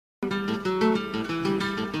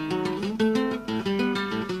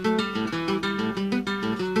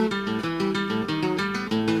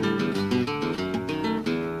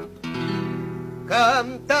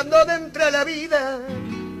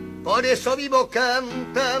por eso vivo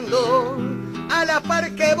cantando, a la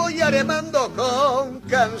par que voy armando con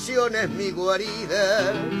canciones mi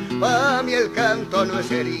guarida. Pa' mí el canto no es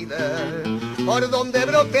herida, por donde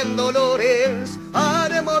broten dolores,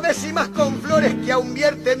 armo décimas con flores que aún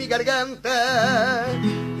vierte mi garganta,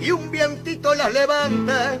 y un vientito las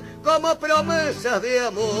levanta como promesas de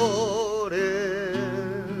amores.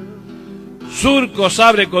 Surcos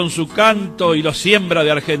abre con su canto y lo siembra de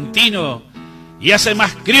argentino, y hace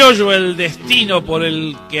más criollo el destino por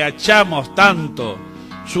el que hachamos tanto.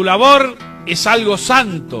 Su labor es algo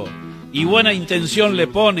santo y buena intención le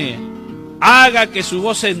pone. Haga que su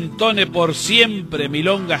voz entone por siempre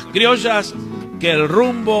milongas criollas, que el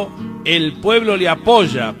rumbo el pueblo le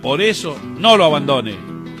apoya, por eso no lo abandone.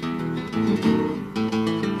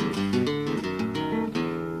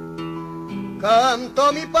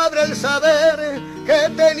 Cantó mi padre el saber que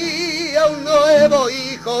tenía un nuevo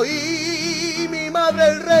hijo, y mi madre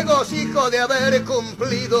el regocijo de haber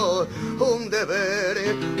cumplido un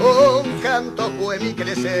deber. Un canto fue mi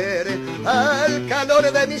crecer al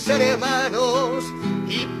calor de mis hermanos,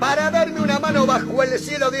 y para darme una mano bajo el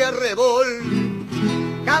cielo de arrebol,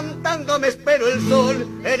 cantando me espero el sol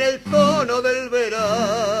en el tono del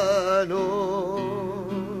verano.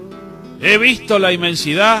 He visto la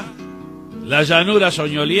inmensidad, la llanura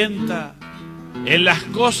soñolienta, en las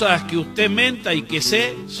cosas que usted menta y que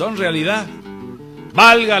sé son realidad.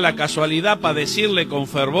 Valga la casualidad para decirle con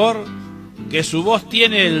fervor que su voz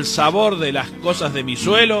tiene el sabor de las cosas de mi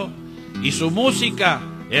suelo, y su música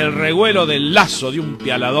el revuelo del lazo de un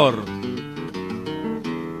pialador.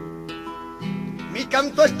 Mi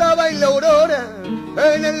canto estaba en la aurora,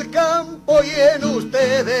 en el campo y en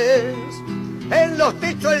ustedes, en los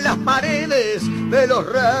techos, en las paredes de los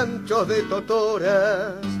ranchos de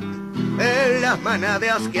totoras, en las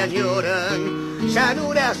manadas que añoran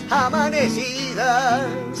llanuras amanecidas,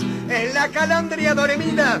 en la calandria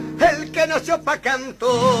dormida el que nació pa'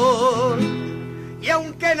 cantor. Y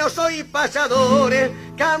aunque no soy payador,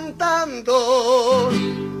 cantando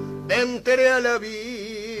entré a la vida.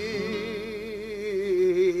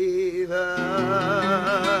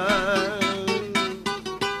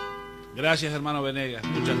 Gracias, hermano Benegas,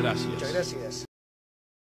 muchas gracias. Muchas gracias.